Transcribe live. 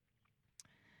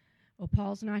Well,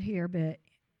 Paul's not here, but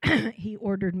he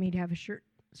ordered me to have a shirt.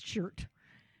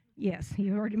 Yes, he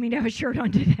ordered me to have a shirt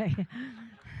on today.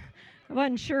 I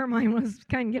wasn't sure mine was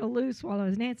kind of get a loose while I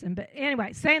was dancing. But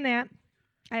anyway, saying that,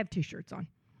 I have 2 shirts on.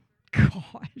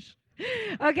 Gosh.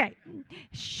 Okay.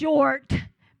 Short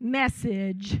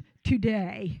message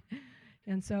today.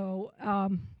 And so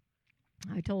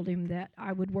I told him that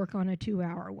I would work on a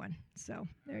 2-hour one. So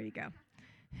there you go.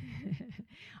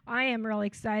 I am really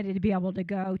excited to be able to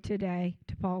go today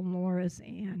to Paul and Laura's,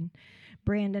 and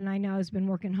Brandon, I know, has been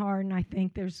working hard, and I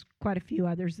think there's quite a few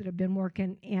others that have been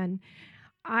working, and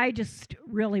I just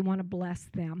really want to bless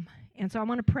them. And so I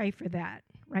want to pray for that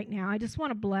right now. I just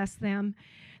want to bless them.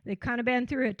 They've kind of been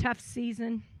through a tough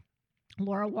season.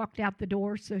 Laura walked out the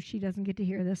door, so she doesn't get to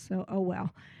hear this, so oh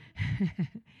well.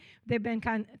 They've been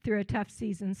kind of through a tough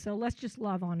season, so let's just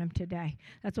love on them today.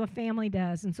 That's what family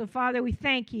does. And so, Father, we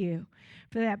thank you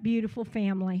for that beautiful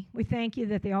family. We thank you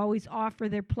that they always offer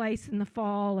their place in the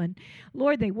fall. And,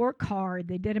 Lord, they work hard.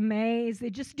 They did a maze.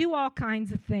 They just do all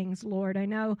kinds of things, Lord. I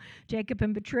know Jacob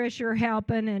and Patricia are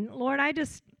helping. And, Lord, I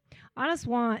just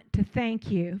want to thank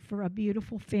you for a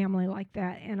beautiful family like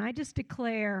that. And I just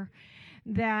declare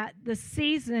that the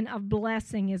season of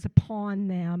blessing is upon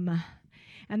them,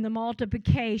 and the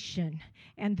multiplication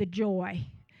and the joy.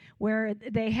 Where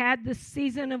they had the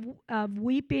season of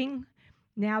weeping,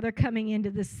 now they're coming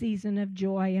into the season of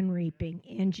joy and reaping.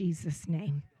 In Jesus'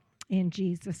 name. In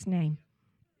Jesus' name.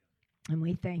 And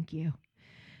we thank you.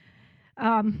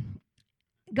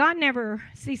 God never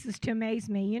ceases to amaze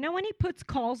me. You know, when he puts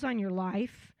calls on your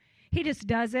life, he just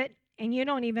does it, and you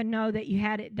don't even know that you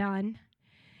had it done.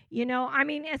 You know, I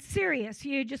mean, it's serious.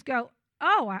 You just go,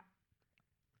 oh,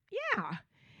 yeah.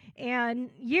 And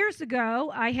years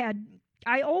ago,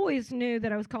 I always knew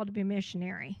that I was called to be a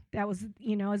missionary. That was,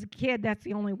 you know, as a kid, that's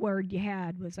the only word you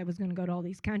had was I was going to go to all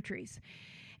these countries.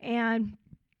 And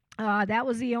that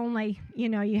was the only, you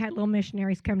know, you had little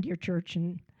missionaries come to your church,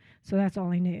 and so that's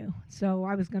all I knew. So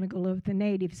I was going to go live with the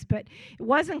natives. But it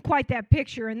wasn't quite that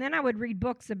picture. And then I would read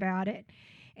books about it.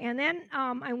 And then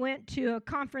I went to a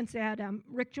conference at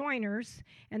Rick Joyner's,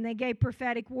 and they gave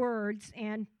prophetic words,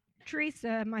 and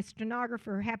Teresa, my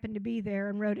stenographer, happened to be there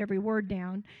and wrote every word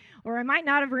down. Or I might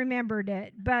not have remembered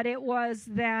it, but it was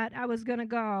that I was going to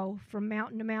go from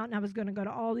mountain to mountain. I was going to go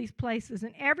to all these places.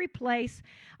 And every place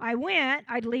I went,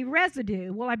 I'd leave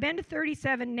residue. Well, I've been to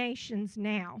 37 nations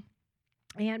now,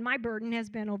 and my burden has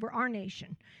been over our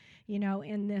nation, you know,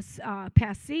 in this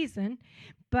past season.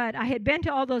 But I had been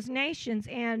to all those nations,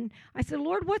 and I said,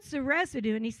 Lord, what's the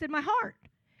residue? And he said, my heart.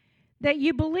 That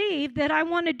you believe that I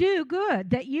want to do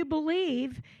good, that you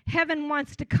believe heaven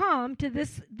wants to come to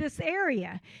this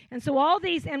area. And so all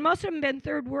these, and most of them have been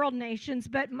third world nations,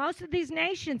 but most of these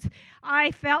nations, I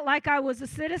felt like I was a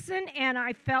citizen, and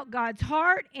I felt God's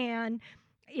heart, and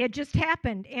it just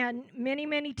happened. And many,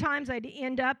 many times I'd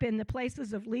end up in the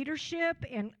places of leadership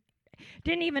and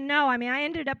didn't even know. I mean, I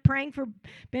ended up praying for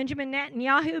Benjamin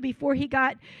Netanyahu before he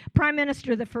got prime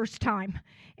minister the first time.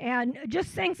 And just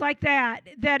things like that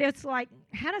it's like,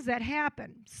 how does that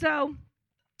happen? So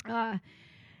Ron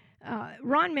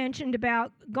mentioned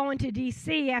about going to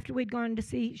D.C. after we'd gone to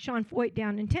see Sean Foyt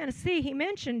down in Tennessee. He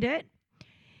mentioned it.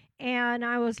 And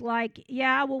I was like,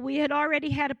 yeah, well, we had already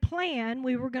had a plan.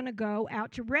 We were going to go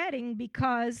out to Redding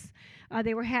because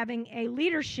they were having a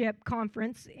leadership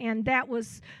conference, and that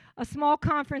was a small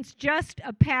conference just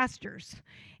of pastors.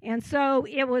 And so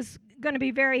it was going to be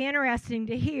very interesting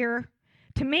to hear,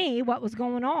 to me, what was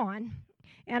going on.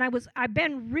 And I've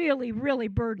been really, really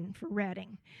burdened for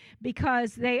Redding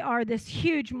because they are this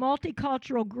huge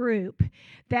multicultural group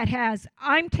that has,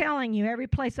 I'm telling you, every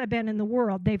place I've been in the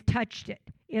world, they've touched it.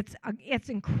 It's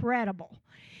incredible.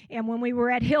 And when we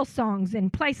were at Hillsongs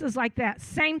and places like that,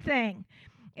 same thing.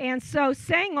 And so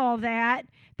saying all that,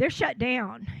 they're shut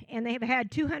down. And they have had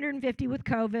 250 with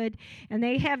COVID, and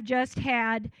they have just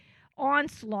had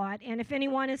onslaught. And if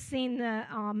anyone has seen the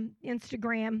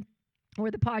Instagram or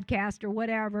the podcast or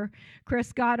whatever,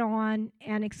 Chris got on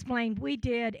and explained we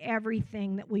did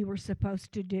everything that we were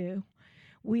supposed to do.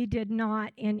 We did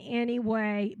not in any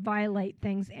way violate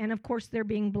things. And, of course, they're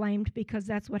being blamed because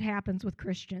that's what happens with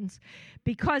Christians.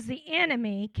 Because the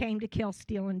enemy came to kill,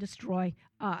 steal, and destroy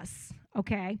us,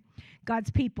 okay,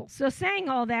 God's people. So saying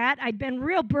all that, I'd been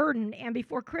real burdened. And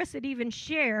before Chris had even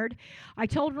shared, I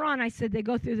told Ron, I said, they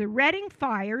go through the Redding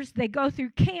fires, they go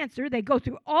through cancer, they go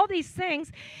through all these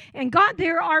things. And God,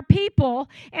 there are people,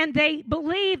 and they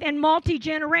believe in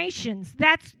multi-generations.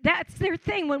 That's their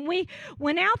thing. When we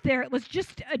went out there, it was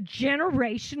just a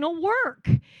generational work.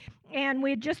 and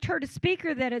we had just heard a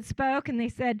speaker that had spoke, and they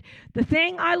said, the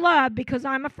thing I love, because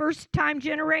I'm a first-time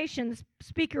generation, the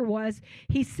speaker was,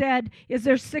 he said, is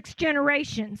there's 6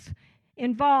 generations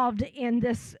involved in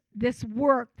this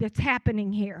work that's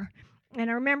happening here. And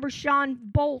I remember Sean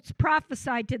Bolts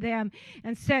prophesied to them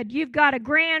and said, you've got a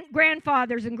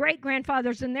grandfathers and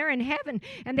great-grandfathers, and they're in heaven,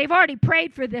 and they've already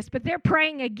prayed for this, but they're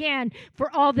praying again for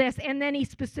all this. And then he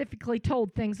specifically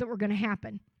told things that were going to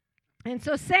happen. And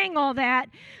so saying all that,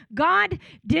 God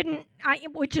didn't,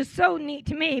 which is so neat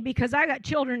to me because I got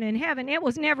children in heaven, it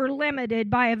was never limited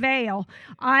by a veil.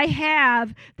 I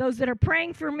have those that are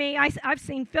praying for me. I've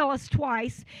seen Phyllis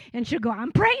twice, and she'll go,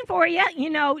 I'm praying for you,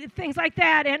 things like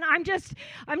that. And I'm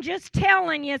just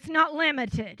telling you, it's not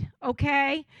limited,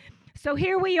 okay? So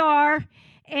here we are,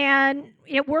 and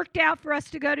it worked out for us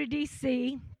to go to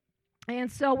D.C., and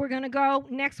so we're going to go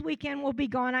next weekend. We'll be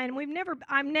gone.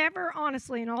 I've never,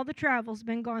 honestly, in all the travels,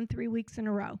 been gone 3 weeks in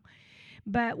a row.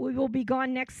 But we will be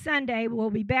gone next Sunday. We'll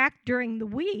be back during the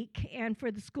week and for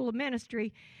the School of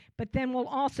Ministry. But then we'll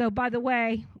also, by the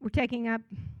way, we're taking up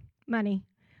money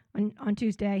on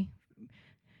Tuesday.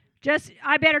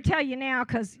 I better tell you now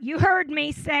because you heard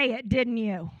me say it, didn't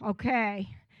you? Okay.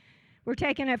 We're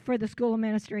taking it for the School of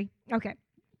Ministry. Okay.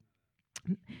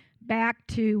 Back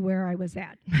to where I was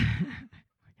at.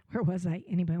 Where was I?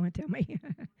 Anybody want to tell me?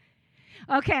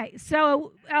 Okay,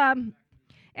 so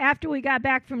after we got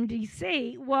back from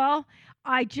D.C., well,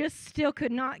 I just still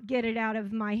could not get it out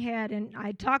of my head. And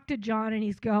I talked to John, and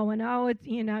he's going, it's,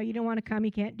 you don't want to come,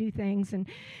 you can't do things. And,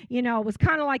 it was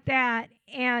kind of like that.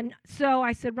 And so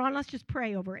I said, Ron, let's just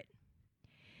pray over it.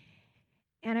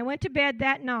 And I went to bed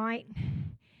that night,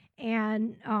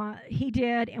 and he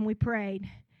did, and we prayed.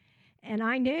 And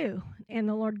I knew, and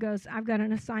the Lord goes, I've got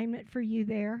an assignment for you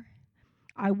there.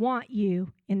 I want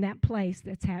you in that place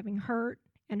that's having hurt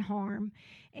and harm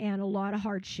and a lot of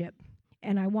hardship.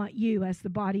 And I want you as the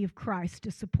body of Christ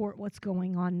to support what's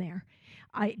going on there.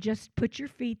 I just put your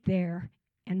feet there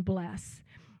and bless.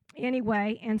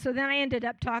 Anyway, and so then I ended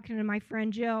up talking to my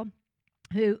friend Jill,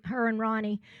 her and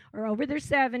Ronnie are over their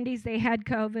 70s. They had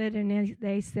COVID, and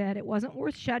they said it wasn't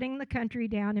worth shutting the country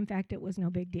down. In fact, it was no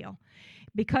big deal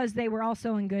because they were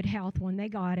also in good health when they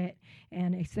got it,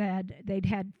 and they said they'd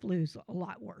had flus a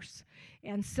lot worse.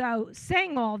 And so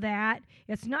saying all that,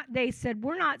 they said,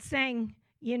 we're not saying,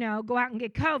 go out and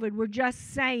get COVID. We're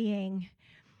just saying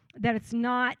that it's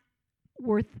not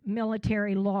worth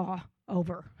military law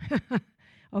over.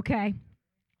 Okay?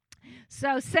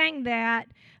 So saying that,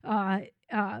 I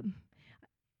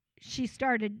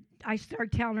started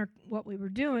telling her what we were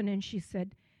doing, and she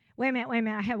said, wait a minute,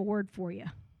 I have a word for you.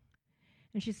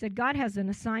 And she said, God has an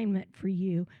assignment for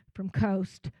you from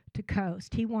coast to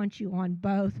coast. He wants you on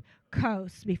both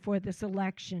coasts before this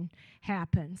election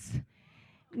happens.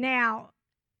 Now,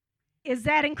 is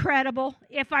that incredible?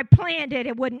 If I planned it,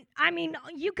 it wouldn't.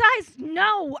 You guys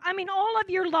know. All of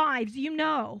your lives, you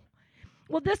know.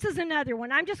 Well, this is another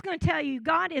one. I'm just going to tell you,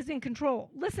 God is in control.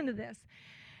 Listen to this.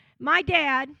 My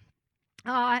dad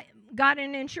got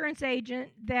an insurance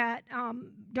agent that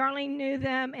Darlene knew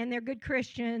them, and they're good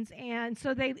Christians, and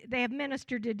so they have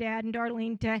ministered to Dad and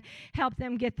Darlene to help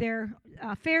them get their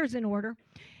affairs in order.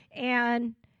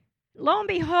 And lo and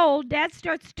behold, Dad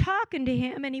starts talking to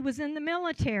him, and he was in the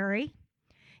military,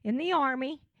 in the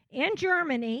Army, in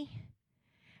Germany,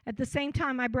 at the same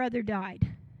time my brother died.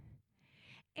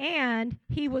 And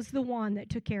he was the one that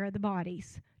took care of the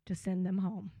bodies to send them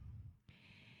home.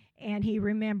 And he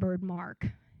remembered Mark.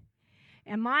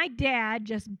 And my dad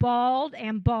just bawled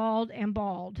and bawled and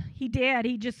bawled. He did.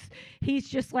 He's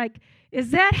just like, is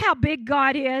that how big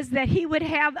God is, that he would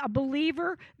have a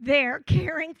believer there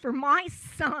caring for my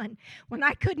son when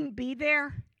I couldn't be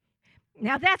there?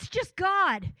 Now, that's just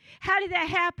God. How did that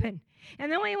happen?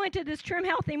 And then we went to this Trim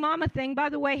Healthy Mama thing. By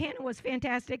the way, Hannah was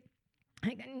fantastic.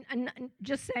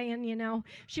 Just saying,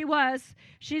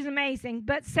 she's amazing.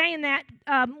 But saying that,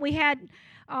 we had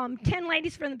 10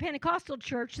 ladies from the Pentecostal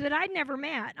church that I'd never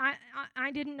met.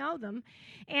 I didn't know them.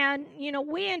 And,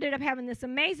 we ended up having this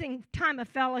amazing time of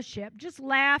fellowship, just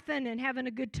laughing and having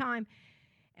a good time.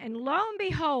 And lo and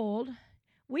behold,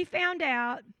 we found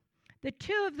out that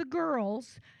 2 of the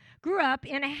girls grew up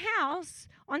in a house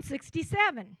on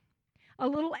 67, a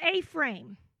little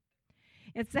A-frame.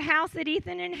 It's the house that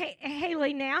Ethan and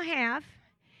Haley now have.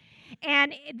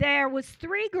 And there was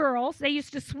 3 girls. They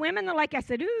used to swim in the lake. I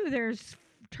said, ooh, there's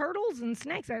turtles and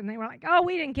snakes. And they were like, oh,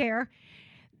 we didn't care.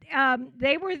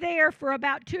 They were there for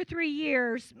about 2 or 3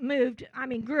 years,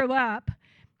 grew up,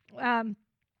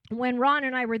 when Ron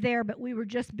and I were there, but we were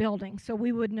just building, so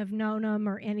we wouldn't have known them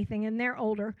or anything, and they're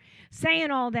older.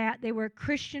 Saying all that, they were a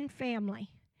Christian family.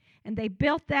 And they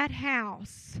built that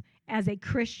house as a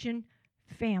Christian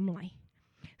family.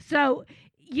 So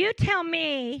you tell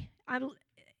me,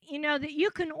 that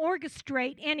you can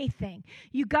orchestrate anything.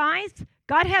 You guys,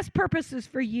 God has purposes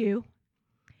for you,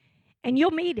 and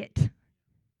you'll meet it.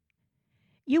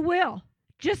 You will.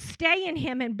 Just stay in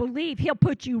Him and believe He'll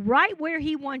put you right where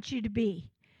He wants you to be.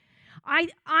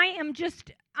 I'm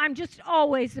just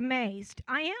always amazed.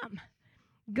 I am.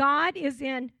 God is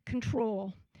in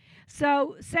control.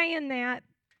 So saying that,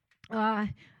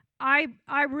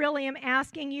 I really am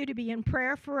asking you to be in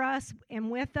prayer for us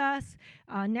and with us.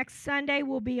 Next Sunday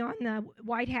we'll be on the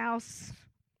White House.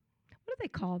 What do they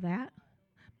call that?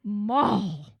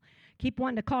 Mall. Keep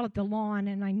wanting to call it the lawn,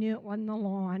 and I knew it wasn't the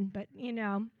lawn, but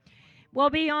we'll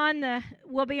be on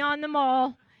the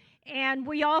mall, and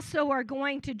we also are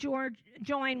going to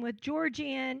join with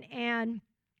Georgian, and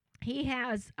he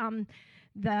has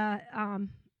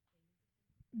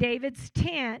David's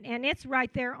tent, and it's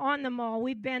right there on the mall.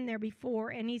 We've been there before,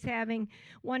 and he's having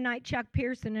one night Chuck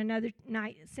Pearson, another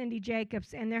night Cindy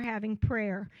Jacobs, and they're having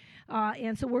prayer.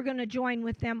 And so we're going to join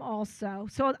with them also.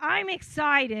 So I'm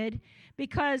excited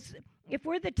because if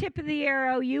we're the tip of the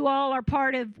arrow, you all are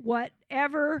part of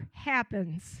whatever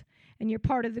happens, and you're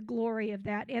part of the glory of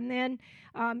that. And then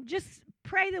just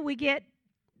pray that we get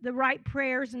the right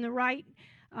prayers and the right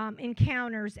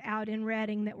encounters out in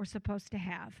Redding that we're supposed to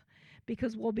have,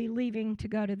 because we'll be leaving to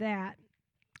go to that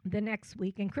the next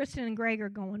week. And Kristen and Greg are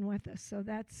going with us, so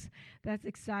that's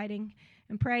exciting.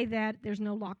 And pray that there's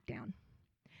no lockdown.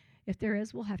 If there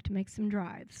is, we'll have to make some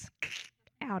drives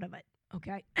out of it,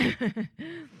 okay?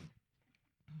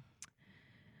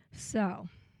 So,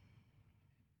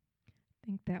 I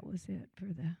think that was it for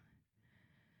the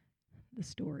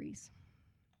stories.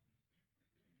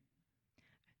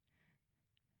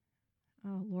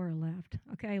 Oh, Laura left.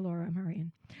 Okay, Laura, I'm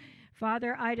hurrying.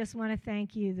 Father, I just want to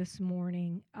thank you this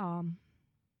morning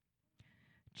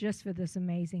just for this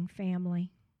amazing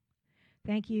family.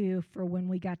 Thank you for when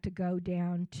we got to go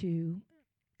down to,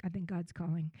 I think God's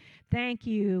calling. Thank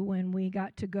you when we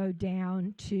got to go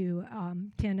down to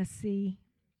Tennessee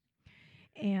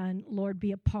and, Lord,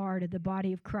 be a part of the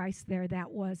body of Christ there.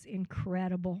 That was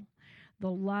incredible. The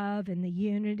love and the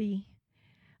unity.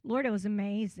 Lord, it was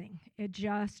amazing. It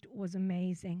just was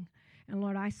amazing. And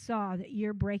Lord, I saw that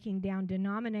you're breaking down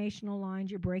denominational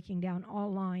lines. You're breaking down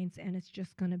all lines, and it's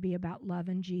just going to be about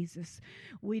loving Jesus.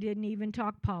 We didn't even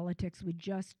talk politics. We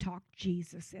just talked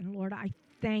Jesus. And Lord, I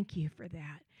thank you for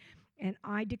that. And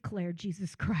I declare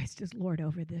Jesus Christ as Lord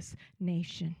over this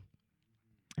nation.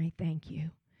 I thank you.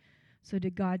 So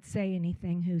did God say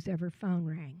anything whose ever phone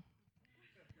rang?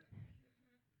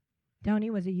 Tony,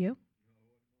 was it you?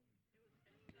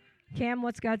 Kim,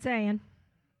 what's God saying?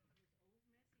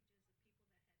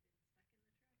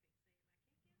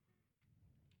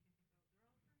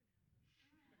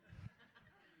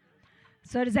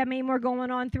 So does that mean we're going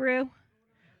on through?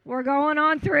 We're going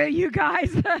on through, you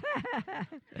guys.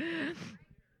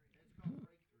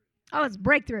 Oh, it's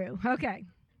breakthrough. Okay.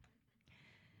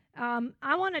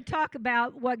 I want to talk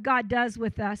about what God does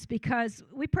with us, because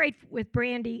we prayed with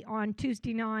Brandy on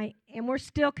Tuesday night, and we're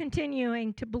still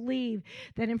continuing to believe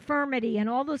that infirmity and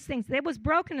all those things, that was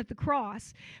broken at the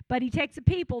cross, but He takes a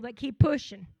people that keep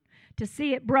pushing to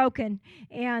see it broken.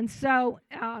 And so,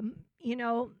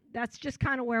 that's just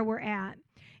kind of where we're at.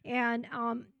 And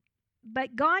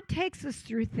but God takes us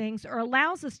through things, or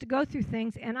allows us to go through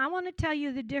things, and I want to tell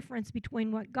you the difference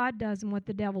between what God does and what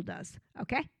the devil does,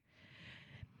 okay?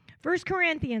 1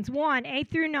 Corinthians 1,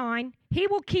 8 through 9, He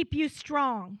will keep you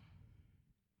strong.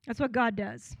 That's what God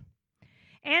does.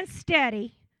 And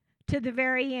steady to the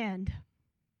very end.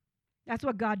 That's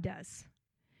what God does.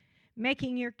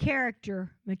 Making your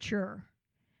character mature.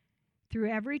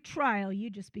 Through every trial, you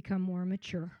just become more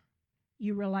mature.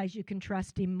 You realize you can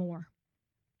trust Him more.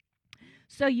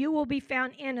 So you will be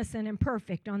found innocent and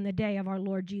perfect on the day of our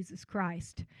Lord Jesus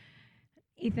Christ.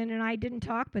 Ethan and I didn't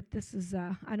talk, but this is,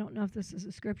 I don't know if this is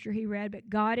a scripture he read, but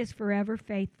God is forever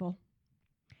faithful,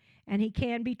 and He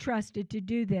can be trusted to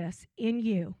do this in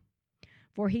you,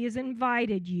 for He has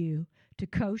invited you to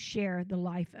co-share the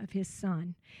life of His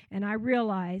Son. And I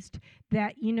realized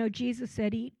that, Jesus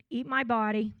said, eat my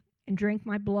body and drink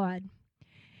my blood.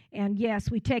 And yes,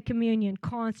 we take communion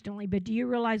constantly, but do you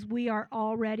realize we are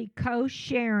already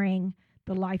co-sharing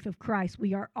the life of Christ?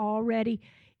 We are already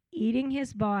eating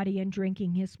His body and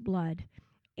drinking His blood.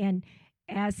 And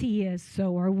as He is,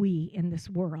 so are we in this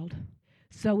world.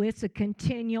 So it's a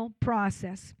continual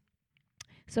process.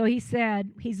 So He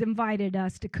said He's invited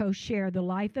us to co-share the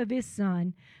life of His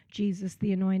Son, Jesus,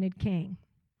 the Anointed King.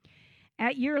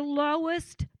 At your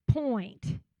lowest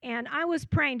point And I was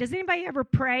praying. Does anybody ever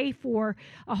pray for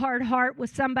a hard heart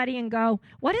with somebody and go,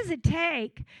 what does it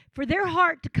take for their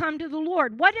heart to come to the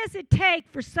Lord? What does it take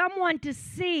for someone to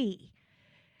see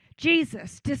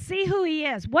Jesus, to see who he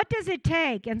is? What does it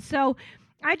take? And so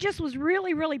I just was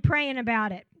really, really praying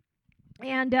about it.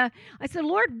 And I said,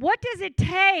 Lord, what does it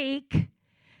take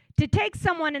to take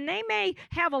someone, and they may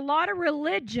have a lot of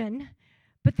religion,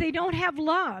 but they don't have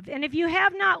love. And if you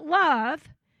have not love,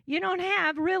 you don't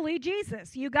have really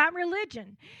Jesus. You got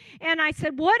religion. And I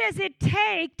said, what does it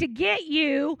take to get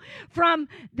you from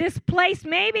this place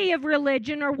maybe of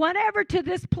religion or whatever to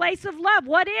this place of love?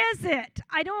 What is it?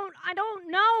 I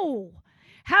don't know.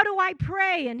 How do I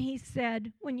pray? And he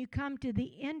said, when you come to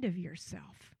the end of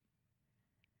yourself.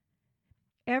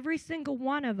 Every single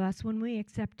one of us, when we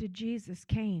accepted Jesus,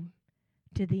 came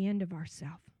to the end of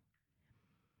ourselves.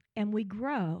 And we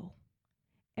grow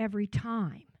every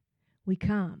time we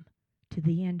come to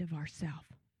the end of ourselves.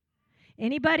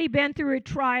 Anybody been through a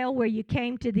trial where you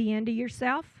came to the end of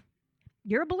yourself?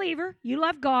 You're a believer. You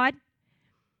love God.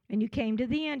 And you came to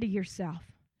the end of yourself.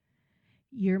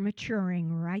 You're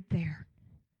maturing right there.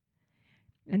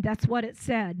 And that's what it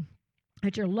said.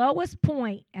 At your lowest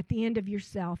point, at the end of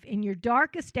yourself, in your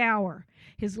darkest hour,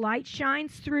 his light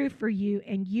shines through for you,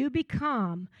 and you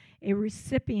become a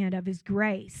recipient of his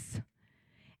grace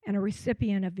and a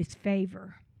recipient of his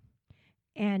favor.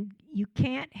 And you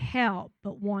can't help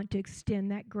but want to extend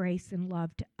that grace and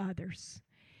love to others.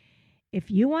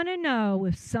 If you want to know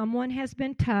if someone has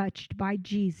been touched by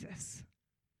Jesus,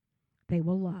 they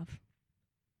will love.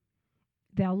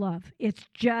 They'll love. It's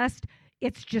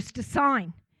just a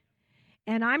sign.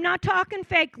 And I'm not talking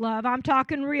fake love. I'm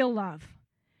talking real love.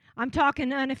 I'm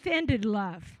talking unoffended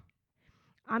love.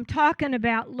 I'm talking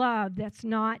about love that's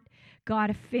not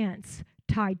got offense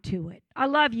tied to it. I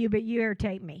love you, but you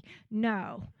irritate me.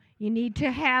 No. You need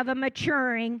to have a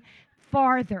maturing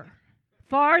farther,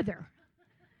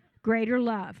 greater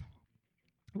love.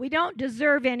 We don't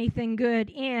deserve anything good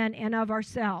in and of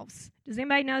ourselves. Does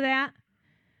anybody know that?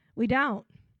 We don't.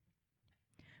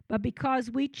 But because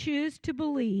we choose to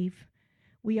believe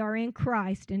we are in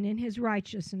Christ and in his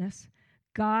righteousness,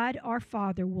 God our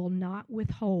Father will not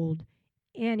withhold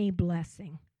any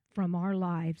blessing from our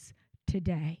lives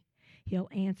today. He'll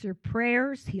answer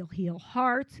prayers, he'll heal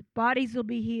hearts, bodies will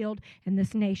be healed, and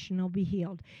this nation will be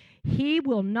healed. He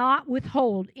will not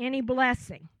withhold any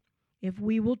blessing if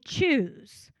we will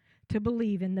choose to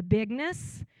believe in the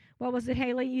bigness. What was it,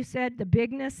 Haley? You said the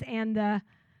bigness and the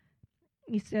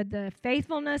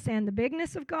faithfulness and the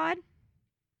bigness of God?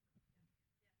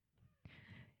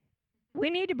 We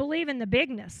need to believe in the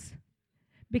bigness,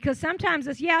 because sometimes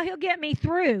it's, yeah, he'll get me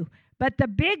through, but the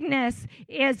bigness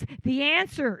is the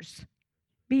answers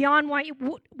beyond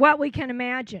what we can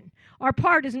imagine. Our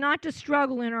part is not to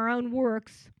struggle in our own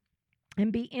works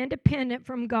and be independent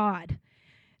from God.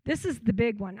 This is the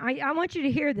big one. I want you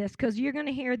to hear this, because you're going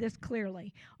to hear this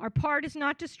clearly. Our part is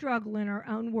not to struggle in our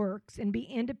own works and be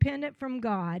independent from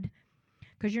God,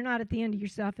 because you're not at the end of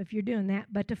yourself if you're doing that,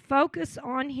 but to focus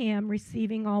on him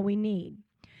receiving all we need.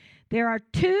 There are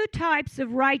two types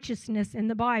of righteousness in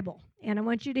the Bible, and I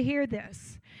want you to hear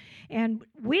this. And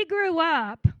we grew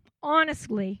up,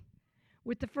 honestly,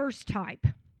 with the first type.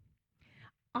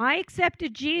 I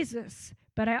accepted Jesus,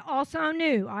 but I also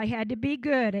knew I had to be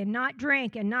good and not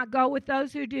drink and not go with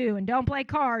those who do and don't play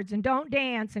cards and don't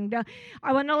dance and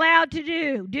I wasn't allowed to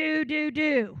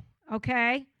do,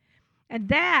 okay? And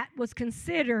that was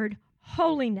considered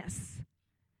holiness.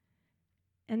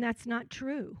 And that's not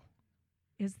true.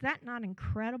 Is that not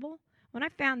incredible? When I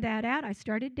found that out, I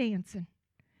started dancing.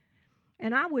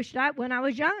 And I wished when I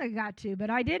was young I got to, but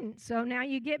I didn't. So now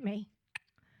you get me.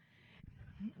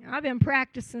 I've been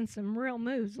practicing some real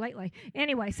moves lately.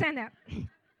 Anyway, saying that.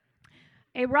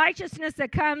 A righteousness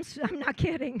that comes, I'm not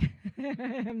kidding.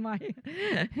 I've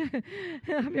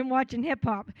been watching hip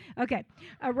hop. Okay.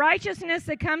 A righteousness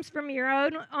that comes from your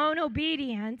own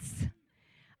obedience.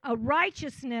 A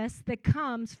righteousness that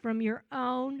comes from your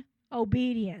own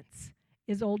obedience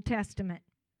is Old Testament.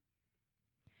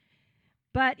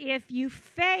 But if you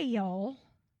fail,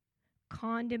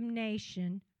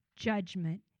 condemnation,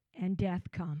 judgment, and death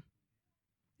come.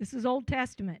 This is Old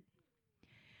Testament.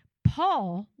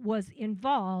 Paul was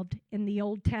involved in the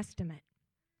Old Testament.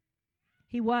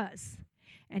 He was.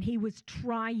 And he was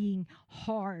trying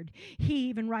hard. He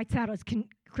even writes out his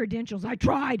credentials. I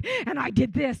tried, and I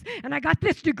did this, and I got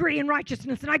this degree in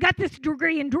righteousness, and I got this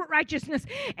degree in righteousness.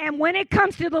 And when it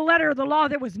comes to the letter of the law,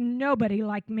 there was nobody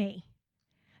like me.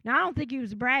 Now, I don't think he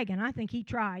was bragging. I think he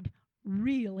tried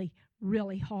really,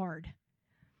 really hard.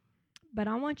 But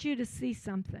I want you to see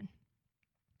something.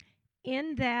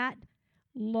 In that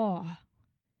law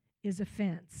is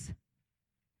offense.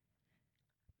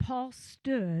 Paul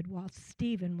stood while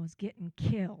Stephen was getting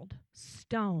killed,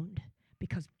 stoned,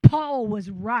 because Paul was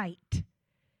right.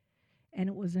 And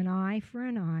it was an eye for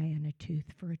an eye and a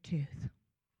tooth for a tooth.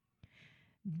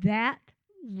 That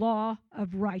law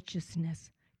of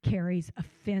righteousness carries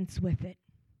offense with it.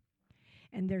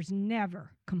 And there's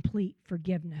never complete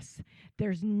forgiveness.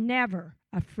 There's never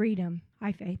a freedom.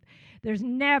 Hi, Faith. There's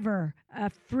never a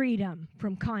freedom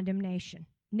from condemnation.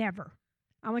 Never.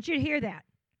 I want you to hear that.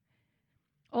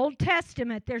 Old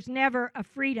Testament, there's never a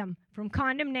freedom from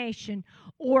condemnation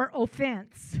or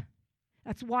offense.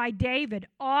 That's why David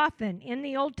often in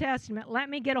the Old Testament, let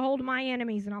me get a hold of my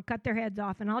enemies and I'll cut their heads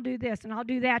off and I'll do this and I'll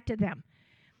do that to them.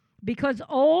 Because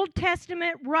Old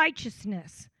Testament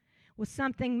righteousness was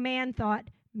something man thought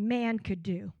man could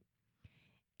do.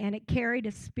 And it carried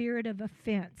a spirit of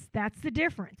offense. That's the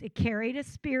difference. It carried a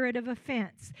spirit of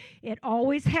offense. It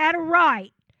always had a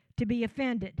right to be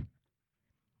offended.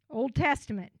 Old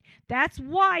Testament. That's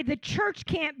why the church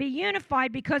can't be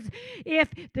unified, because if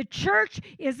the church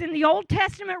is in the Old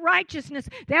Testament righteousness,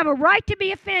 they have a right to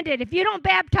be offended. If you don't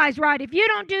baptize right, if you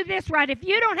don't do this right, if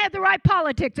you don't have the right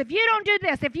politics, if you don't do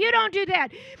this, if you don't do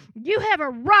that, you have a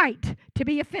right to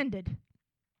be offended.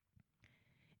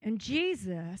 And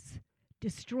Jesus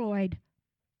destroyed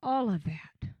all of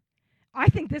that. I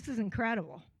think this is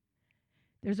incredible.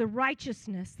 There's a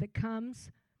righteousness that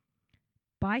comes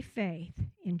by faith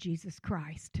in Jesus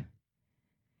Christ.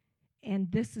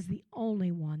 And this is the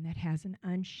only one that has an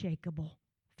unshakable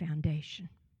foundation.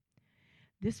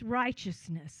 This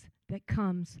righteousness that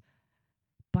comes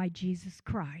by Jesus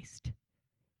Christ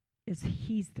is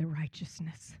He's the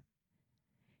righteousness.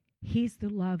 He's the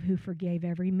love who forgave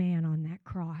every man on that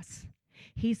cross.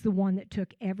 He's the one that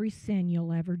took every sin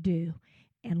you'll ever do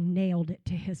and nailed it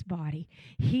to His body.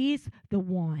 He's the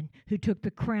one who took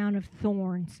the crown of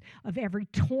thorns of every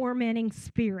tormenting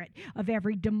spirit, of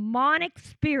every demonic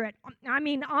spirit. I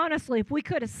mean, honestly, if we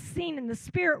could have seen in the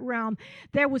spirit realm,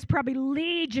 there was probably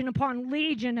legion upon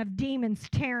legion of demons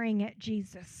tearing at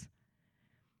Jesus.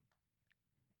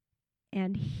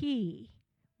 And He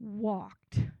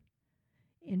walked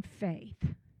in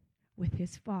faith with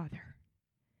His Father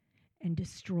and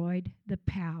destroyed the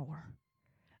power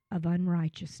of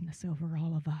unrighteousness over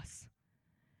all of us.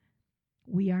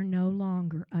 We are no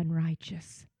longer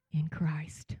unrighteous in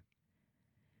Christ.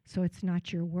 So it's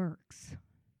not your works.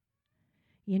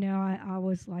 You know, I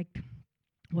was like,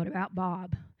 what about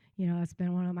Bob? You know, that's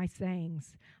been one of my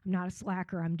sayings. I'm not a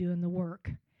slacker, I'm doing the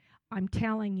work. I'm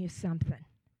telling you something.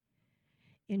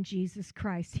 In Jesus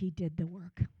Christ, He did the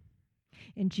work.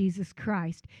 In Jesus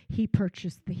Christ, He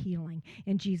purchased the healing.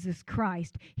 In Jesus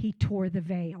Christ, He tore the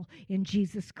veil. In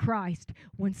Jesus Christ,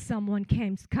 when someone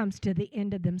comes to the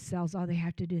end of themselves, all they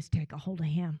have to do is take a hold of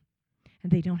Him.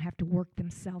 And they don't have to work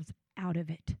themselves out of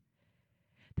it.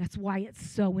 That's why it's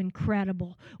so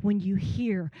incredible when you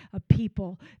hear of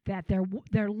people that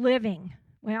they're living.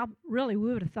 Well, really,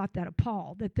 we would have thought that of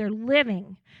Paul, that they're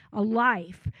living a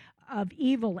life of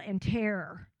evil and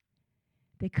terror.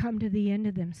 They come to the end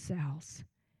of themselves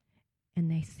and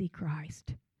they see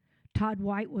Christ. Todd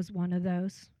White was one of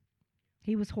those.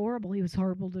 He was horrible. He was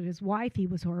horrible to his wife. He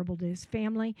was horrible to his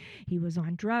family. He was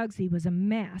on drugs. He was a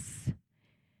mess.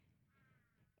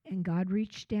 And God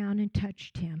reached down and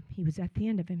touched him. He was at the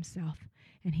end of himself.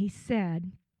 And he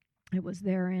said, it was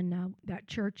there in that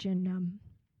church in,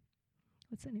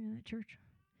 what's the name of that church?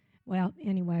 Well,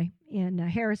 anyway, in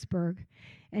Harrisburg.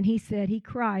 And he said he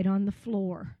cried on the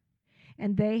floor.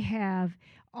 And they have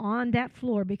on that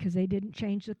floor, because they didn't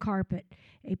change the carpet,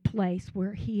 a place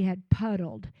where he had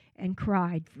puddled and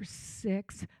cried for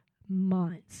 6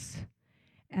 months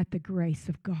at the grace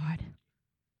of God,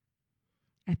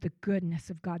 at the goodness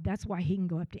of God. That's why he can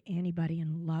go up to anybody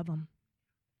and love them.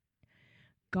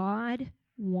 God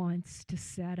wants to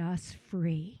set us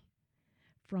free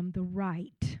from the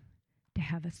right to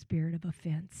have a spirit of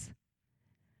offense.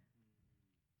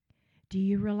 Do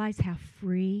you realize how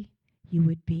free you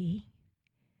would be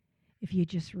if you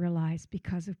just realized,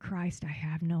 because of Christ, I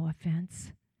have no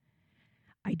offense?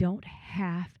 I don't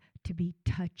have to be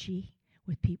touchy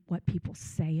with what people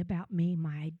say about me.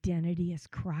 My identity is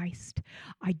Christ.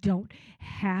 I don't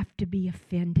have to be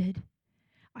offended.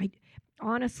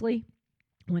 Honestly,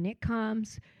 when it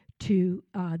comes to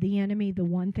the enemy, the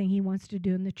one thing he wants to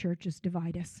do in the church is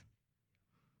divide us.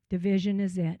 Division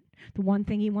is it. The one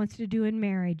thing he wants to do in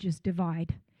marriage is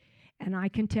divide. And I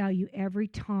can tell you, every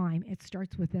time it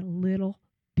starts with a little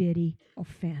bitty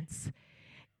offense.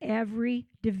 Every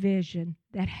division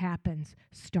that happens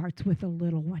starts with a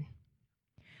little one.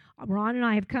 Ron and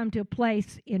I have come to a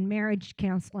place in marriage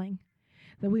counseling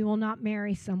that we will not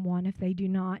marry someone if they do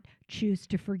not choose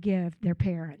to forgive their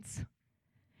parents.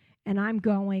 And I'm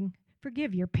going,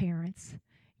 forgive your parents.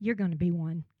 You're going to be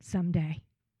one someday.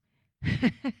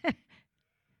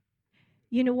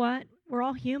 You know what? We're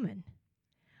all human.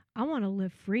 I want to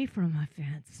live free from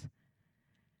offense.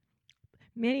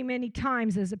 Many, many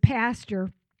times as a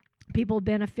pastor, people have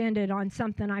been offended on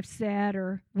something I've said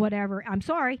or whatever. I'm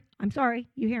sorry.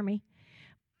 You hear me.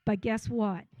 But guess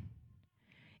what?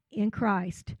 In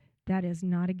Christ, that is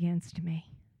not against me.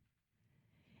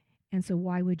 And so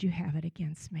why would you have it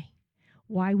against me?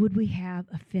 Why would we have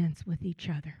offense with each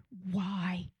other?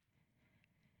 Why?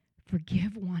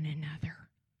 Forgive one another.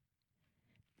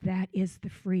 That is the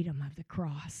freedom of the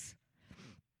cross.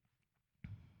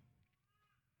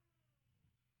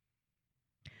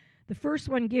 The first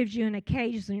one gives you an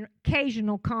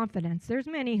occasional confidence. There's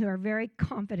many who are very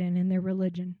confident in their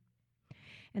religion.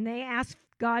 And they ask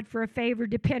God for a favor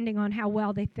depending on how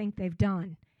well they think they've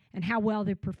done and how well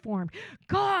they've performed.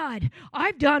 God,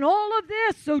 I've done all of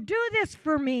this, so do this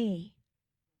for me.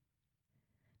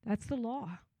 That's the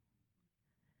law.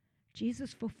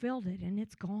 Jesus fulfilled it, and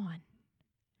it's gone.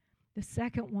 The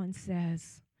second one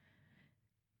says,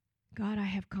 God, I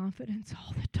have confidence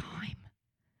all the time.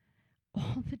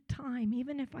 All the time.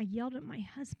 Even if I yelled at my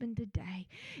husband today,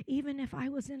 even if I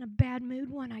was in a bad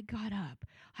mood when I got up,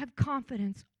 I have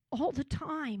confidence all the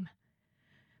time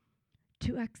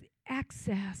to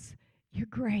access your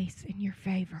grace and your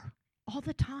favor. All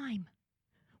the time.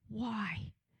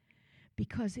 Why?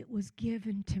 Because it was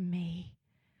given to me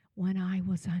when I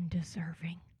was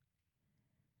undeserving.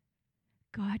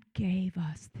 God gave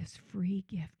us this free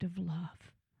gift of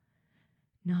love,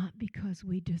 not because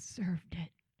we deserved it,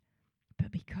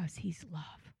 but because He's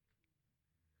love.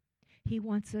 He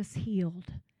wants us healed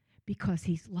because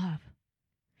He's love.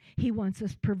 He wants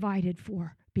us provided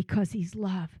for because He's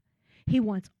love. He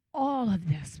wants all of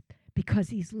this because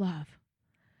He's love.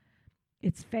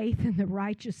 It's faith in the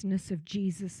righteousness of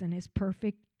Jesus and His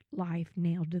perfect life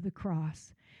nailed to the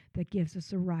cross that gives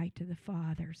us a right to the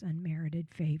Father's unmerited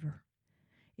favor.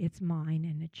 It's mine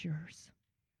and it's yours.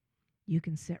 You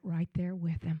can sit right there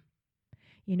with Him.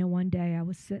 You know, one day I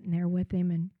was sitting there with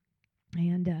him, and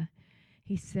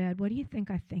he said, "What do you think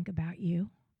I think about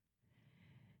you?"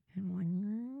 And I'm like,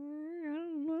 I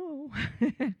don't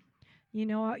know. You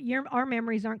know, our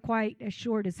memories aren't quite as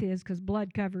short as his because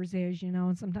blood covers his, you know,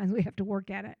 and sometimes we have to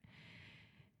work at it.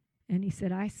 And he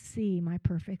said, "I see my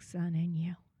perfect Son in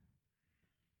you.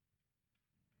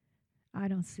 I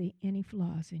don't see any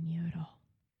flaws in you at all.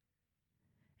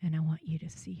 And I want you to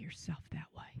see yourself that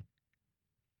way."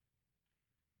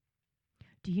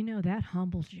 Do you know that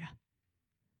humbles you?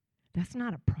 That's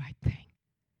not a pride thing.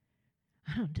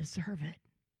 I don't deserve it.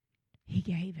 He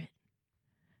gave it.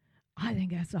 I think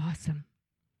that's awesome.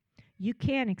 You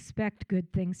can't expect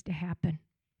good things to happen.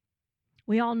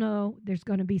 We all know there's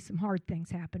going to be some hard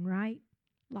things happen, right?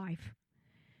 Life.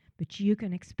 But you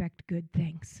can expect good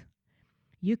things.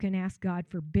 You can ask God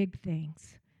for big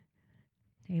things.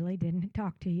 Haley didn't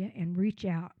talk to you, and reach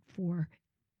out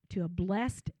to a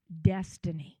blessed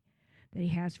destiny that He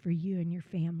has for you and your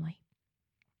family.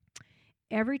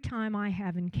 Every time I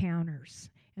have encounters,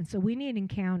 and so we need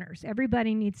encounters.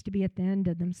 Everybody needs to be at the end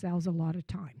of themselves a lot of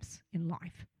times in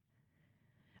life.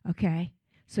 Okay?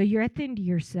 So you're at the end of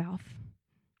yourself,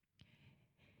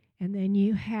 and then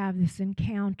you have this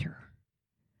encounter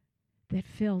that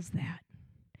fills that.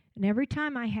 And every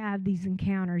time I have these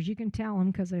encounters, you can tell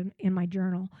them because in my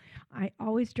journal, I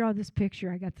always draw this picture.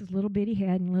 I got this little bitty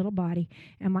head and little body,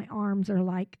 and my arms are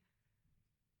like,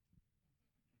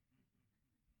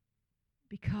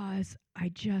 because I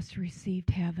just received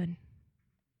heaven,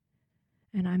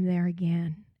 and I'm there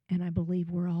again, and I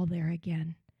believe we're all there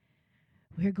again.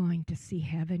 We're going to see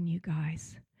heaven, you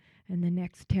guys. In the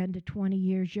next 10 to 20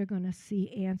 years, you're going to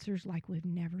see answers like we've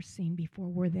never seen before.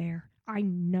 We're there. I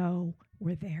know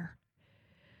we're there.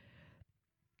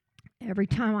 Every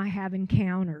time I have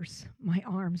encounters, my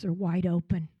arms are wide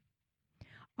open.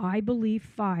 I believe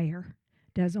fire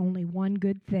does only one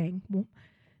good thing.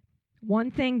 One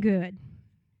thing good.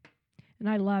 And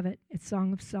I love it. It's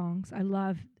Song of Songs. I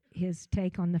love his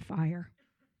take on the fire.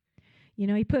 You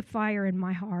know, He put fire in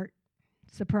my heart.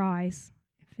 Surprise,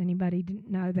 if anybody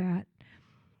didn't know that.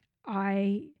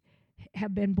 I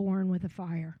have been born with a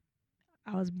fire.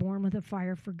 I was born with a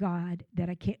fire for God that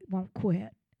I won't quit.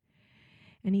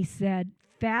 And He said,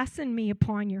 "Fasten me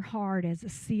upon your heart as a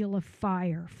seal of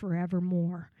fire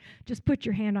forevermore." Just put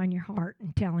your hand on your heart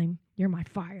and tell Him, "You're my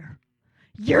fire.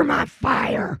 You're my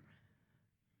fire.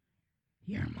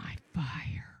 You're my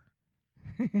fire."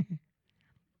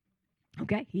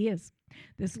 Okay, he is.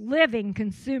 This living,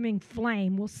 consuming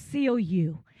flame will seal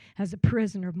you as a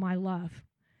prisoner of my love.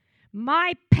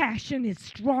 My passion is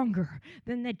stronger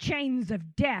than the chains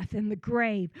of death and the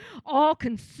grave, all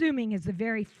consuming as the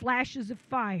very flashes of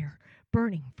fire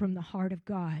burning from the heart of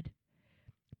God.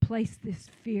 Place this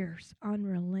fierce,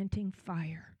 unrelenting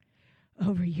fire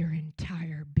over your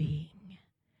entire being.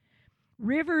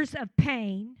 Rivers of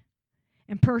pain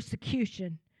and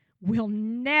persecution will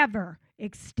never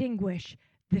extinguish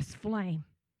this flame.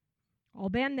 All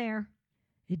been there.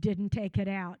 It didn't take it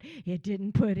out. It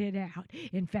didn't put it out.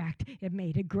 In fact, it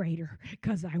made it greater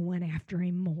because I went after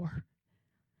him more.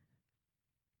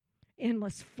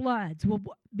 Endless floods will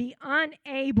be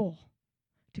unable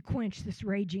to quench this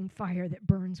raging fire that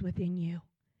burns within you.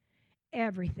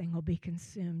 Everything will be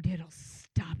consumed. It'll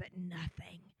stop at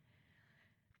nothing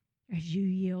as you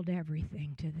yield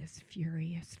everything to this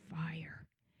furious fire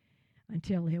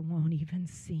until it won't even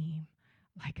seem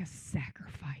like a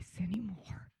sacrifice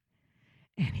anymore.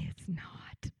 And it's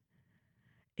not.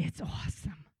 It's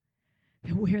awesome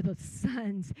that we're the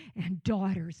sons and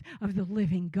daughters of the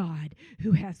living God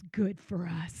who has good for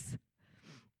us.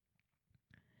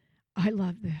 I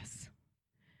love this.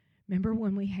 Remember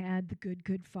when we had the Good,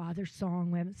 Good Father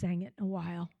song? We haven't sang it in a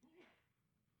while.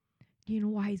 Do you know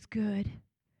why he's good?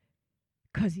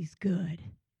 Because he's good.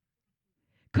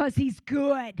 Because he's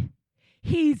good.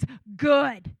 He's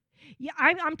good. Yeah,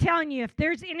 I'm telling you, if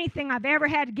there's anything I've ever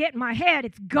had to get in my head,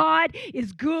 it's God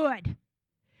is good.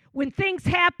 When things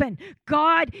happen,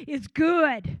 God is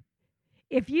good.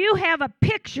 If you have a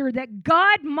picture that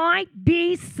God might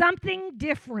be something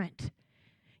different,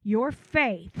 your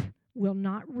faith will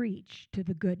not reach to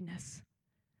the goodness.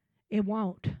 It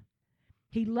won't.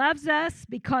 He loves us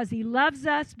because he loves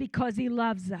us because he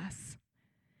loves us.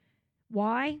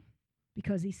 Why?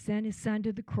 Because he sent his son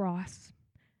to the cross.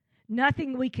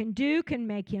 Nothing we can do can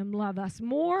make him love us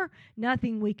more.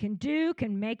 Nothing we can do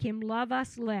can make him love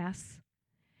us less.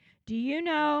 Do you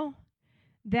know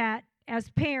that as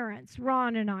parents,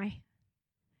 Ron and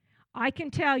I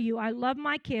can tell you I love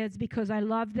my kids because I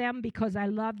love them, because I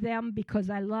love them, because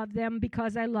I love them,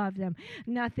 because I love them.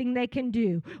 Nothing they can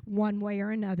do one way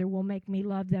or another will make me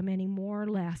love them any more or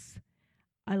less.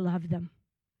 I love them.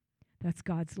 That's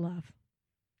God's love.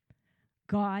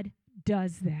 God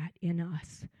does that in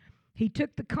us. He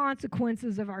took the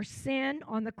consequences of our sin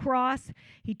on the cross.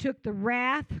 He took the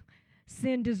wrath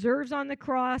sin deserves on the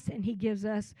cross, and he gives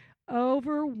us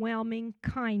overwhelming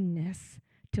kindness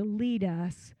to lead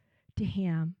us to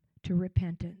him, to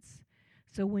repentance.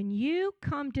 So when you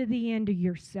come to the end of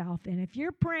yourself, and if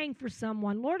you're praying for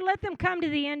someone, Lord, let them come to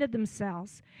the end of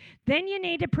themselves, then you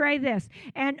need to pray this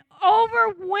and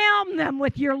overwhelm them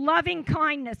with your loving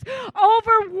kindness.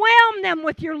 Overwhelm them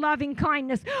with your loving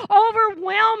kindness.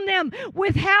 Overwhelm them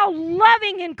with how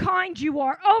loving and kind you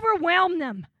are. Overwhelm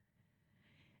them.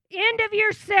 End of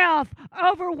yourself,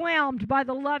 overwhelmed by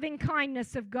the loving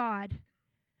kindness of God.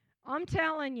 I'm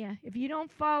telling you, if you don't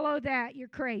follow that, you're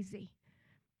crazy.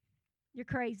 You're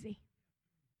crazy.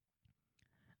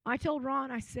 I told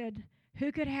Ron, I said,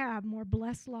 who could have more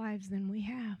blessed lives than we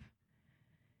have?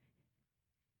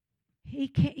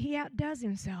 He outdoes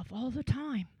himself all the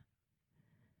time.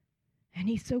 And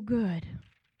he's so good.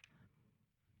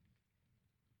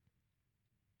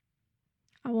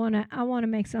 I want to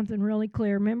make something really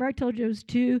clear. Remember I told you it was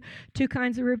two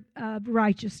kinds of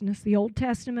righteousness, the Old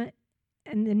Testament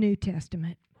and the New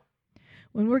Testament.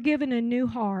 When we're given a new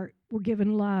heart, we're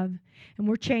given love, and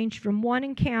we're changed from one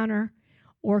encounter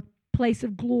or place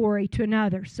of glory to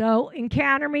another. So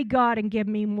encounter me, God, and give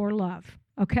me more love,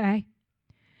 okay?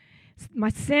 My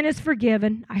sin is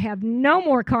forgiven. I have no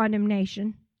more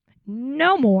condemnation,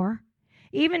 no more.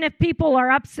 Even if people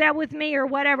are upset with me or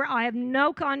whatever, I have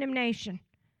no condemnation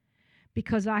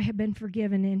because I have been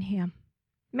forgiven in him.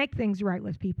 Make things right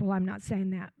with people, I'm not saying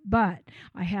that, but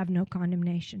I have no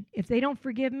condemnation. If they don't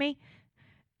forgive me,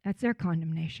 that's their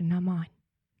condemnation, not mine.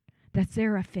 That's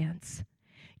their offense.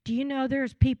 Do you know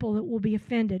there's people that will be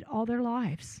offended all their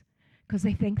lives because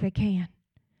they think they can?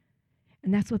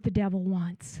 And that's what the devil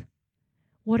wants.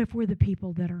 What if we're the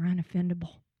people that are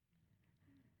unoffendable?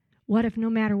 What if no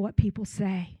matter what people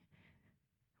say,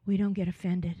 we don't get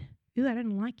offended? Ooh, I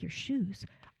didn't like your shoes.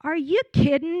 Are you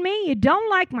kidding me? You don't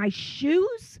like my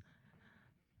shoes?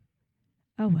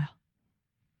 Oh, well.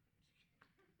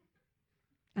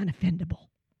 Unoffendable.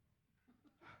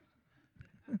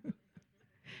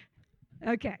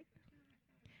 Okay.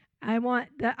 I want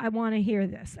to hear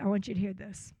this. I want you to hear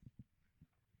this.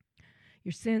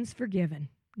 Your sin's forgiven.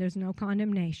 There's no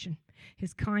condemnation.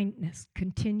 His kindness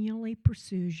continually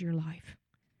pursues your life.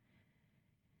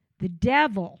 The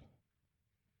devil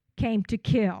came to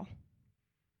kill,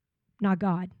 not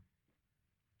God.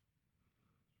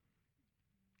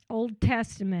 Old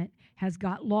Testament has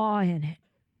got law in it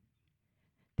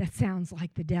that sounds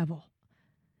like the devil,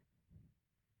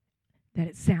 that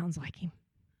it sounds like him.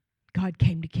 God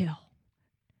came to kill.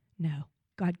 No,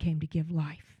 God came to give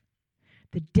life.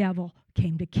 The devil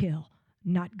came to kill,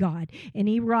 not God.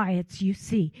 Any riots you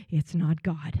see, it's not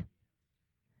God.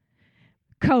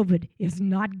 COVID is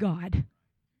not God.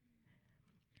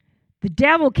 The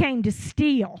devil came to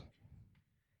steal,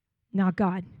 not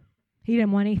God. He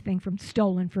didn't want anything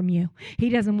stolen from you. He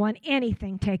doesn't want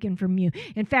anything taken from you.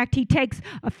 In fact, he takes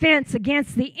offense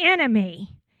against the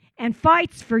enemy and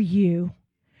fights for you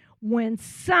when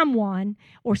someone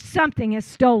or something is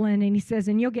stolen, and he says,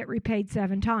 and you'll get repaid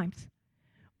 7 times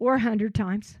or 100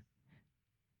 times,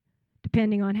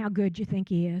 depending on how good you think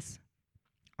he is.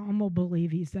 I'm going to believe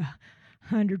he's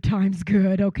 100 times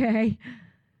good, okay?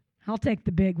 I'll take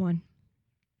the big one.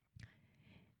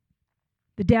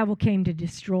 The devil came to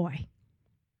destroy,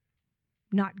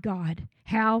 not God.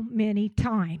 How many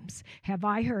times have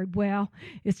I heard, well,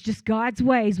 it's just God's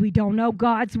ways. We don't know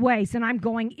God's ways. And I'm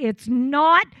going, it's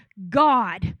not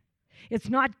God. It's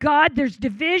not God. There's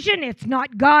division. It's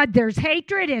not God. There's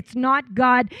hatred. It's not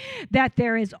God that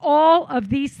there is all of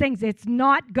these things. It's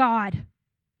not God.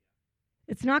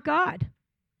 It's not God.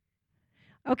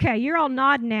 Okay, you're all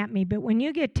nodding at me, but when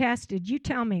you get tested, you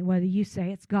tell me whether you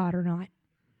say it's God or not.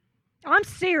 I'm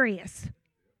serious.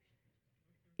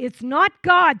 It's not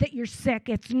God that you're sick.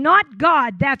 It's not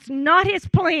God. That's not His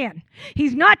plan.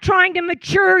 He's not trying to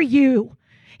mature you.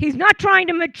 He's not trying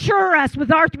to mature us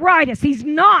with arthritis. He's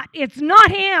not. It's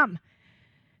not Him.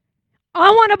 I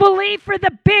want to believe for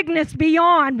the bigness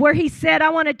beyond where He said, I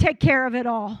want to take care of it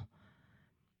all.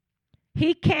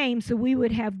 He came so we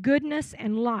would have goodness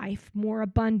and life more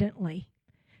abundantly.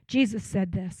 Jesus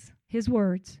said this, His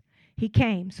words. He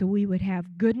came so we would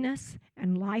have goodness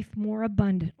and life more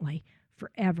abundantly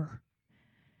forever.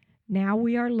 Now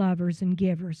we are lovers and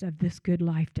givers of this good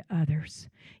life to others.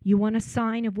 You want a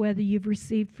sign of whether you've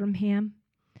received from Him?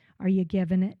 Are you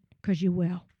giving it? Because you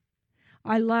will.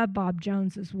 I love Bob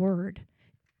Jones's word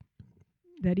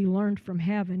that he learned from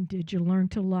heaven. Did you learn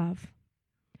to love?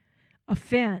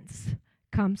 Offense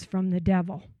comes from the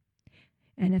devil,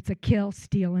 and it's a kill,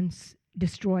 steal, and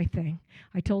destroy thing.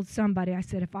 I told somebody, I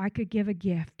said, if I could give a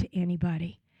gift to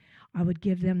anybody, I would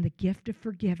give them the gift of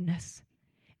forgiveness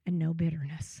and no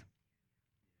bitterness.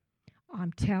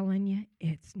 I'm telling you,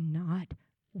 it's not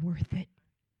worth it.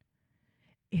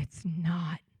 It's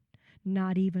not.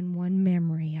 Not even one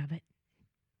memory of it.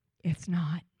 It's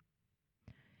not.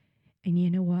 And you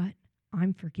know what?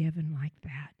 I'm forgiven like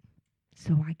that,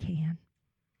 so I can.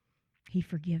 He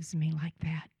forgives me like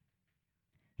that.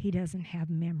 He doesn't have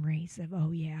memories of,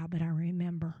 oh yeah, but I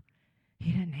remember.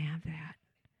 He doesn't have that.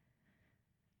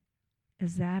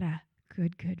 Is that a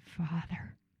good, good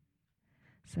Father?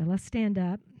 So let's stand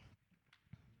up.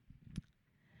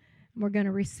 We're going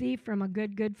to receive from a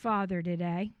good, good Father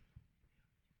today.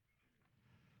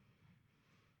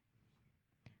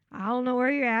 I don't know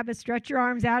where you're at, but stretch your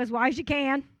arms out as wide as you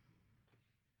can.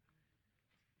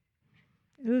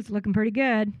 Ooh, it's looking pretty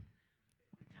good.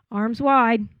 Arms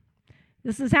wide.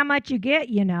 This is how much you get,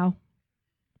 you know.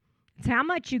 It's how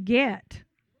much you get.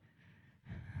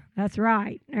 That's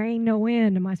right. There ain't no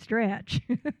end to my stretch.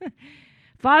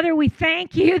 Father, we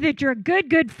thank you that you're a good,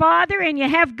 good Father and you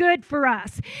have good for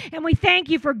us. And we thank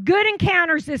you for good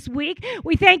encounters this week.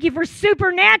 We thank you for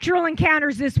supernatural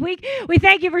encounters this week. We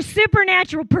thank you for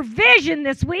supernatural provision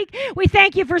this week. We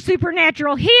thank you for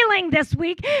supernatural healing this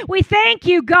week. We thank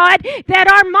you, God, that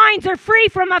our minds are free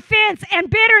from offense and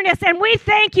bitterness. And we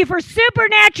thank you for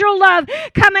supernatural love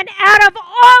coming out of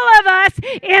all of us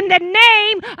in the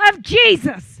name of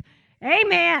Jesus.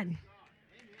 Amen.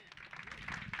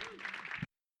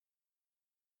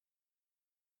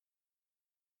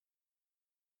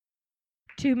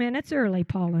 2 minutes early,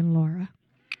 Paul and Laura.